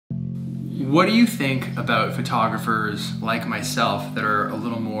What do you think about photographers like myself that are a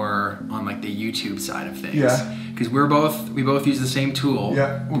little more on like the YouTube side of things? Yeah. Because we both use the same tool.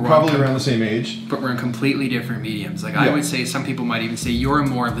 Yeah, we're probably around the same age. But we're in completely different mediums. Like I would say some people might even say you're a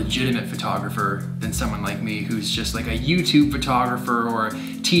more legitimate photographer than someone like me who's just like a YouTube photographer or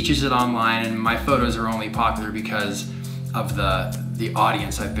teaches it online, and my photos are only popular because of the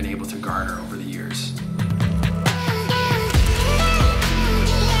audience I've been able to garner over the years.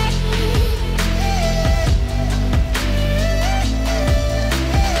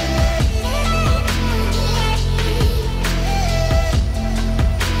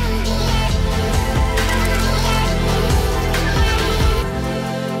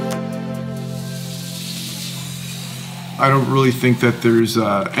 I don't really think that there's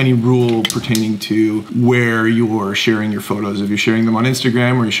any rule pertaining to where you're sharing your photos. If you're sharing them on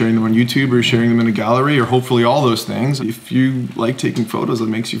Instagram, or you're sharing them on YouTube, or you're sharing them in a gallery, or hopefully all those things. If you like taking photos, that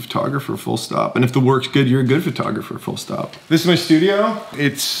makes you a photographer, full stop. And if the work's good, you're a good photographer, full stop. This is my studio.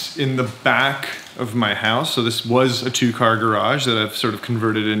 It's in the back of my house. So this was a 2-car garage that I've sort of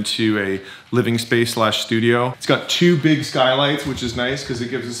converted into a living space / studio. It's got 2 big skylights, which is nice because it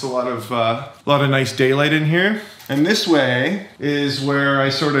gives us a lot of nice daylight in here. And this way is where I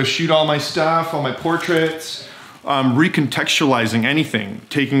sort of shoot all my stuff, all my portraits, recontextualizing anything,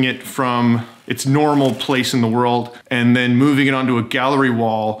 taking it from its normal place in the world and then moving it onto a gallery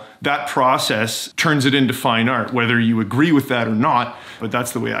wall. That process turns it into fine art, whether you agree with that or not, but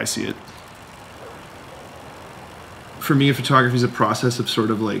that's the way I see it. For me, photography is a process of sort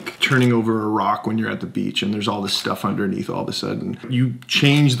of like turning over a rock when you're at the beach and there's all this stuff underneath all of a sudden. You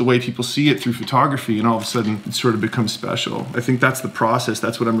change the way people see it through photography and all of a sudden it sort of becomes special. I think that's the process.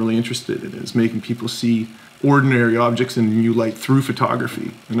 That's what I'm really interested in, is making people see ordinary objects in new light through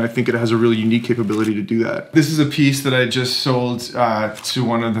photography. And I think it has a really unique capability to do that. This is a piece that I just sold to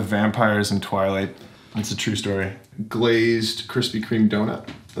one of the vampires in Twilight. It's a true story. Glazed Krispy Kreme donut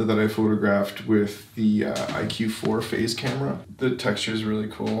that I photographed with the IQ4 phase camera. The texture is really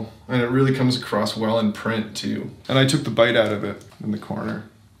cool, and it really comes across well in print too. And I took the bite out of it in the corner.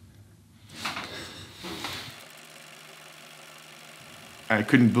 I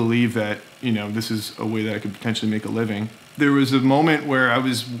couldn't believe that, this is a way that I could potentially make a living. There was a moment where I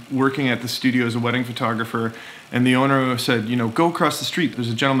was working at the studio as a wedding photographer, and the owner said, go across the street. There's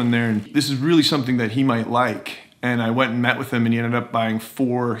a gentleman there, and this is really something that he might like. And I went and met with him, and he ended up buying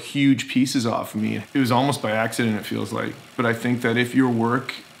 4 huge pieces off of me. It was almost by accident, it feels like. But I think that if your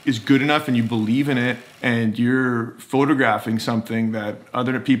work is good enough and you believe in it, and you're photographing something that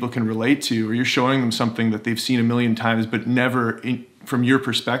other people can relate to, or you're showing them something that they've seen a million times but never from your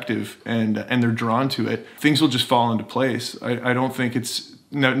perspective, and they're drawn to it, things will just fall into place. I don't think it's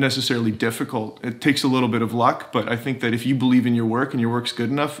not necessarily difficult. It takes a little bit of luck, but I think that if you believe in your work and your work's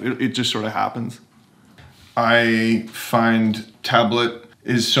good enough, it just sort of happens. I find tablet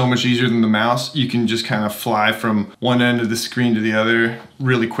is so much easier than the mouse. You can just kind of fly from one end of the screen to the other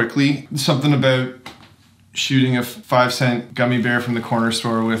really quickly. Something about shooting a 5-cent gummy bear from the corner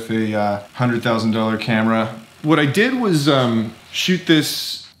store with a $100,000 camera. What I did was shoot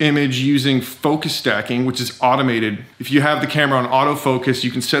this image using focus stacking, which is automated. If you have the camera on autofocus, you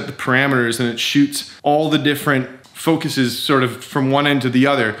can set the parameters and it shoots all the different focuses sort of from one end to the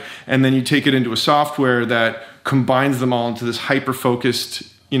other, and then you take it into a software that combines them all into this hyper-focused,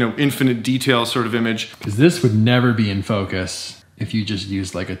 infinite detail sort of image. Because this would never be in focus if you just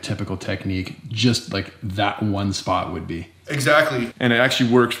used like a typical technique, just like that one spot would be. Exactly. And it actually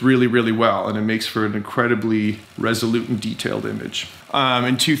works really, really well, and it makes for an incredibly resolute and detailed image.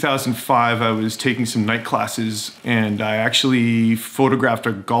 In 2005, I was taking some night classes, and I actually photographed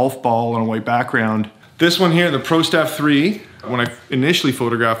a golf ball on a white background. This one here, the ProStaff 3, when I initially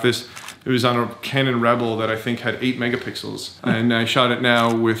photographed this, it was on a Canon Rebel that I think had 8 megapixels. And I shot it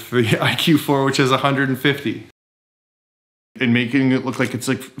now with the IQ4, which has 150. And making it look like it's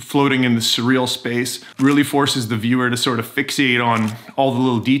like floating in the surreal space really forces the viewer to sort of fixate on all the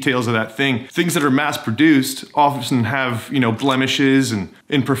little details of that thing. Things that are mass produced often have, blemishes and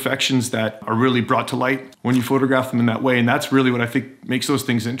imperfections that are really brought to light when you photograph them in that way. And that's really what I think makes those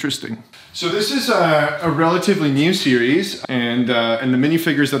things interesting. So this is a relatively new series, and the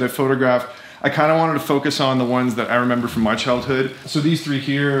minifigures that I photographed, I kind of wanted to focus on the ones that I remember from my childhood. So these 3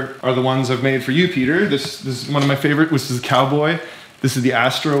 here are the ones I've made for you, Peter. This is one of my favorite, which is a cowboy. This is the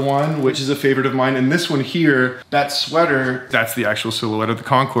Astro one, which is a favorite of mine. And this one here, that sweater, that's the actual silhouette of the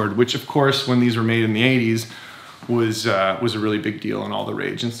Concorde, which of course, when these were made in the 80s, was a really big deal and all the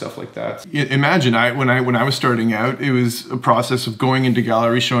rage and stuff like that. Imagine when I was starting out, it was a process of going into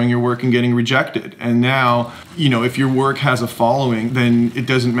galleries, showing your work and getting rejected. And now, you know, if your work has a following, then it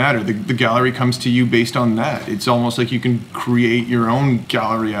doesn't matter. The gallery comes to you based on that. It's almost like you can create your own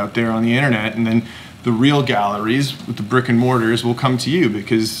gallery out there on the internet, and then the real galleries with the brick and mortars will come to you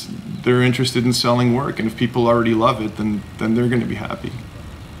because they're interested in selling work. And if people already love it, then they're going to be happy.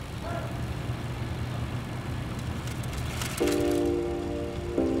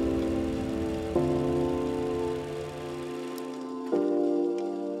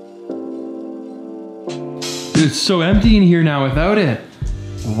 It's so empty in here now without it.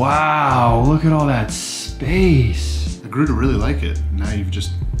 Wow, look at all that space. I grew to really like it. Now you've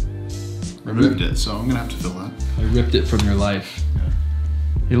just removed it, so I'm gonna have to fill that. I ripped it from your life.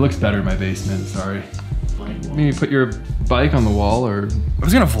 It looks better in my basement, sorry. Maybe put your bike on the wall, or... I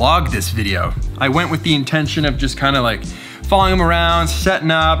was gonna vlog this video. I went with the intention of just kind of like following him around,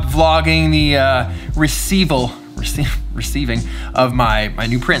 setting up, vlogging the receiving of my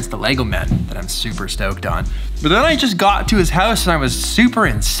new prints, the Lego men, that I'm super stoked on. But then I just got to his house and I was super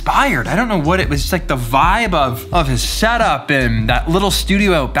inspired. I don't know what it was, just like the vibe of his setup and that little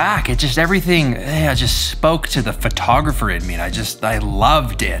studio out back. It just, everything just spoke to the photographer in me, and I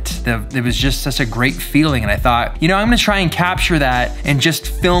loved it. It was just such a great feeling, and I thought, you know, I'm gonna try and capture that and just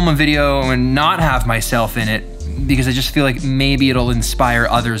film a video and not have myself in it, because I just feel like maybe it'll inspire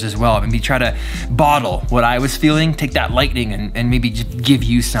others as well. Maybe try to bottle what I was feeling, take that lightning and maybe just give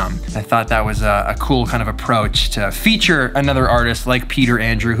you some. I thought that was a cool kind of approach to feature another artist like Peter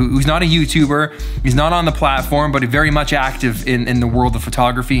Andrew, who's not a YouTuber, he's not on the platform, but very much active in the world of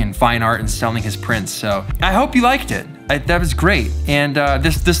photography and fine art and selling his prints. So I hope you liked it. That was great. And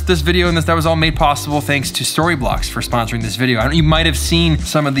this video and that was all made possible thanks to Storyblocks for sponsoring this video. You might have seen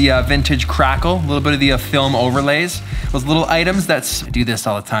some of the vintage crackle, a little bit of the film overlays, those little items. I do this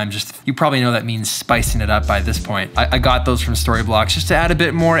all the time. You probably know that means spicing it up by this point. I got those from Storyblocks just to add a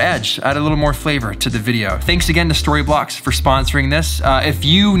bit more edge, add a little more flavor to the video. Thanks again to Storyblocks for sponsoring this. If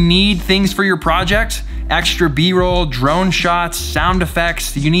you need things for your project, extra B-roll, drone shots, sound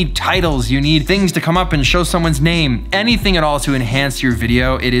effects, you need titles, you need things to come up and show someone's name, anything at all to enhance your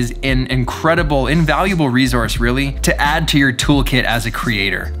video, it is an incredible, invaluable resource really to add to your toolkit as a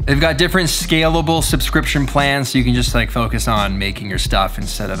creator. They've got different scalable subscription plans, so you can just like focus on making your stuff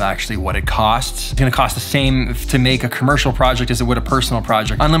instead of actually what it costs. It's gonna cost the same to make a commercial project as it would a personal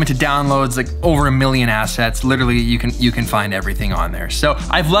project. Unlimited downloads, like over 1 million assets. Literally, you can find everything on there. So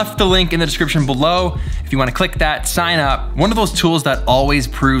I've left the link in the description below. If you want to click that, sign up. One of those tools that always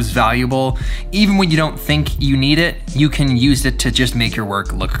proves valuable, even when you don't think you need it, you can use it to just make your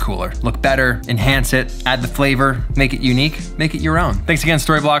work look cooler, look better, enhance it, add the flavor, make it unique, make it your own. Thanks again,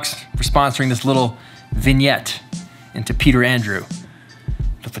 Storyblocks, for sponsoring this little vignette into Peter Andrew,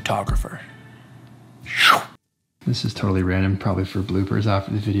 the photographer. This is totally random, probably for bloopers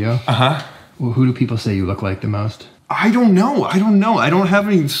after the video. Well, who do people say you look like the most? I don't know. I don't have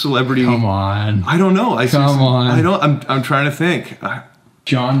any celebrity. Come on. I don't know. Come on. I'm trying to think.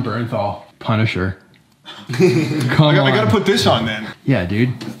 John Bernthal, Punisher. I gotta put this on then. Yeah,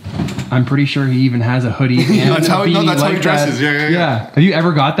 dude. I'm pretty sure he even has a hoodie. And that's how he dresses. Yeah. Have you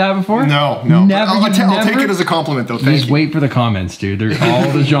ever got that before? No. Never. I'll take it as a compliment though. Thank you. Just wait for the comments, dude. There's all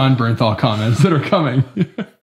the John Bernthal comments that are coming.